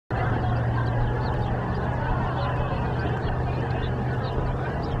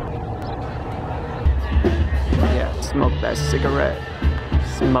Smoke that cigarette.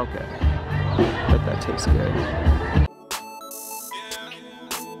 Smoke it. Bet that tastes good.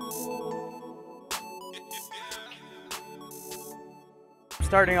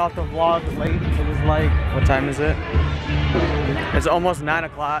 Starting off the vlog late. It was like, what time is it? It's almost 9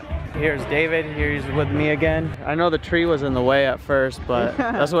 o'clock. Here's David, here he's with me again. I know the tree was in the way at first, but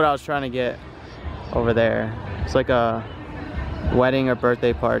that's what I was trying to get over there. It's like a wedding or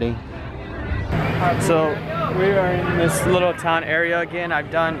birthday party. So we are in this little town area again.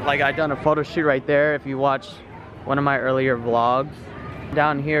 I've done a photo shoot right there if you watched one of my earlier vlogs.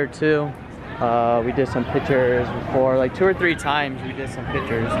 Down here too. We did some pictures before, like 2 or 3 times we did some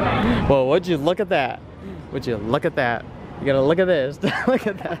pictures. Well, would you look at that? Would you look at that? You gotta look at this. Look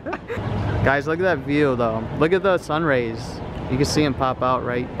at that. Guys, look at that view though. Look at the sun rays. You can see them pop out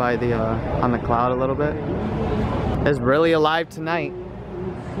right by the, on the cloud a little bit. It's really alive tonight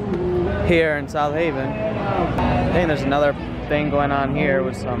here in South Haven. I think there's another thing going on here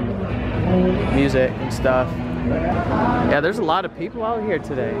with some music and stuff. Yeah, there's a lot of people out here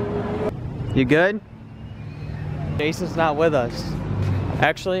today. You good? Jason's not with us.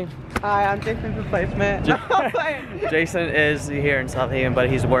 Actually, hi, I'm Jason's replacement. Jason is here in South Haven, but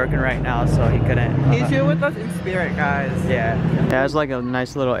he's working right now, so he couldn't. He's here with us in spirit, guys. Yeah. Yeah, it's like a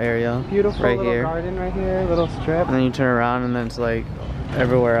nice little area. Beautiful right little here. Garden right here, little strip. And then you turn around and then it's like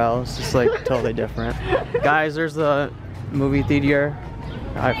everywhere else. It's like totally different. Guys, there's a movie theater.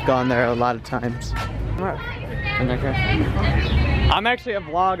 I've gone there a lot of times. I'm actually a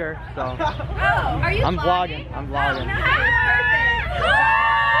vlogger, so. Oh, are you vlogging? I'm vlogging.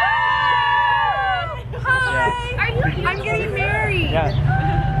 Oh, hi! Are you? I'm getting married. Yeah.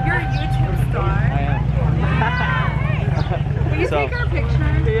 You're a YouTube star. I am. Will you take our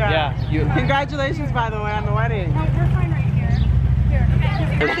picture? Yeah. Congratulations, by the way, on the wedding. Oh, we're fine right here.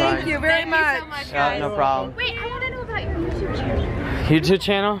 Here. Thank you very much. So much, Yeah, guys. no problem. Wait, I want to know about your YouTube channel. YouTube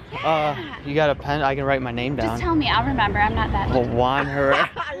channel? Yeah. You got a pen? I can write my name down. Just tell me, I'll remember. I'm not that. Well, Juan Herrera.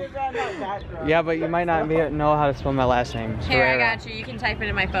 Yeah, but you might not know how to spell my last name. It's Here, Herrera. I got you. You can type it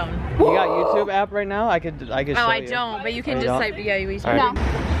in my phone. You got YouTube app right now? I could show you. Oh, I don't, but you can Oh, you just don't? type, yeah, you use All right. No.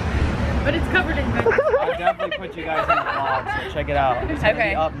 But it's covered in vegetables. I'll definitely put you guys in the vlog, so check it out. It's gonna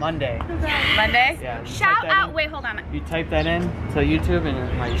be up Monday. Monday? Yeah. Shout out, wait, hold on. You type that in to YouTube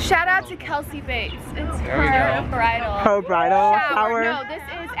and like. Shout out to Kelsey Bates. It's There we her go. bridal. Her bridal shower. No, this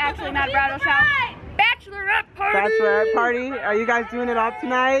is actually not a bridal shower. Bachelorette party. Bachelorette party. Are you guys doing it up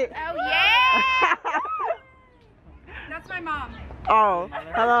tonight? Oh yeah. That's my mom. Oh,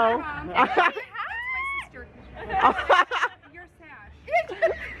 hello. Mom. That's my sister. Your sash.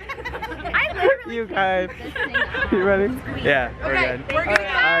 I literally You guys. this thing on. You ready? Yeah, we're Okay, good. we're good.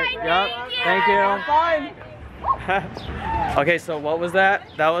 Alright, yep. Thank you. Okay, so what was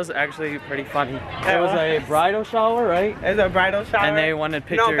that? That was actually pretty funny. It was a bridal shower, right? It's a bridal shower. And they wanted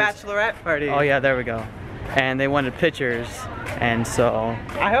pictures. No, bachelorette party. Oh yeah, there we go. And they wanted pictures, and so.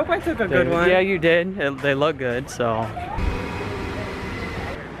 I hope I took a good one. Yeah, you did. They look good, so.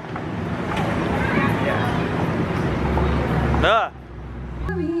 Ah!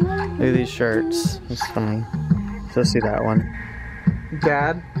 Look at these shirts. It's funny. So see that one.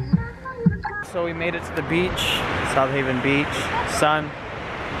 Dad. So we made it to the beach, South Haven Beach. Sun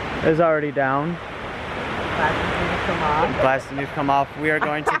is already down. Blasting to come off. We are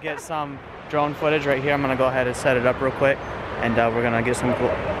going to get some drone footage right here. I'm gonna go ahead and set it up real quick, and we're gonna get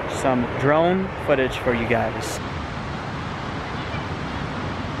some drone footage for you guys.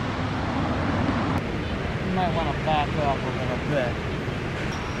 You might want to back up a little bit.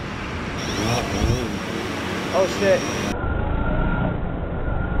 Oh shit.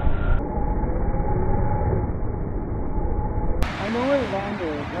 I know where it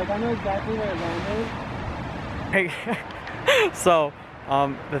landed. Like, I know exactly where it landed. So,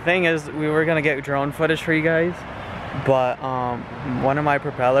 the thing is, we were gonna get drone footage for you guys, but one of my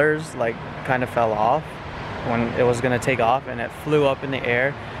propellers like kind of fell off when it was gonna take off, and it flew up in the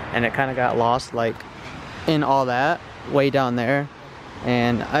air, and it kind of got lost like in all that way down there,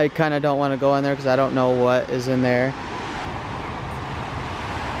 and I kind of don't want to go in there because I don't know what is in there.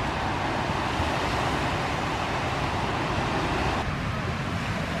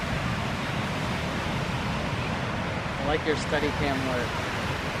 I like your Steadicam work.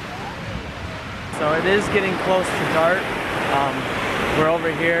 So it is getting close to dark. We're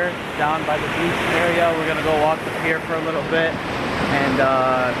over here down by the beach area. We're gonna go walk the pier for a little bit and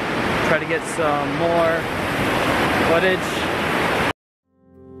try to get some more footage.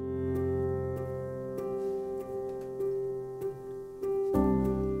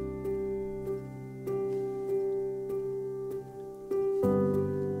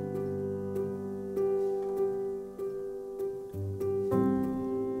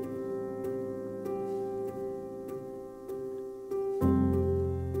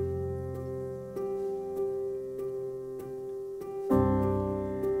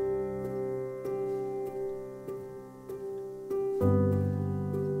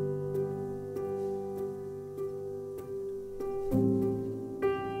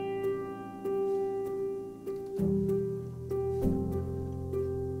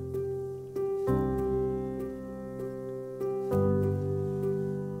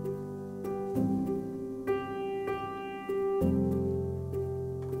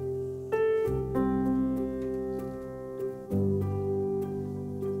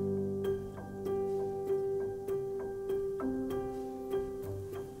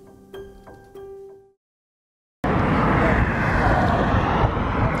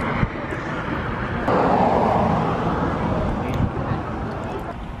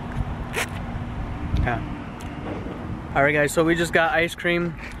 All right, guys, so we just got ice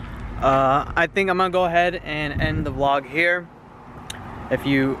cream. I think I'm gonna go ahead and end the vlog here. If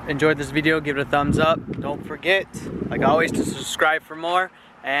you enjoyed this video, give it a thumbs up. Don't forget, like always, to subscribe for more,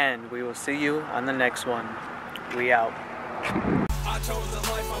 and we will see you on the next one. We out. I chose the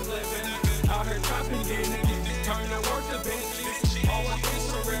life I'm living. Out here trapping, getting it. Turn to work to bench. Always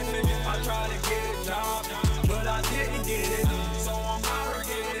been surrendering. I try to get a job.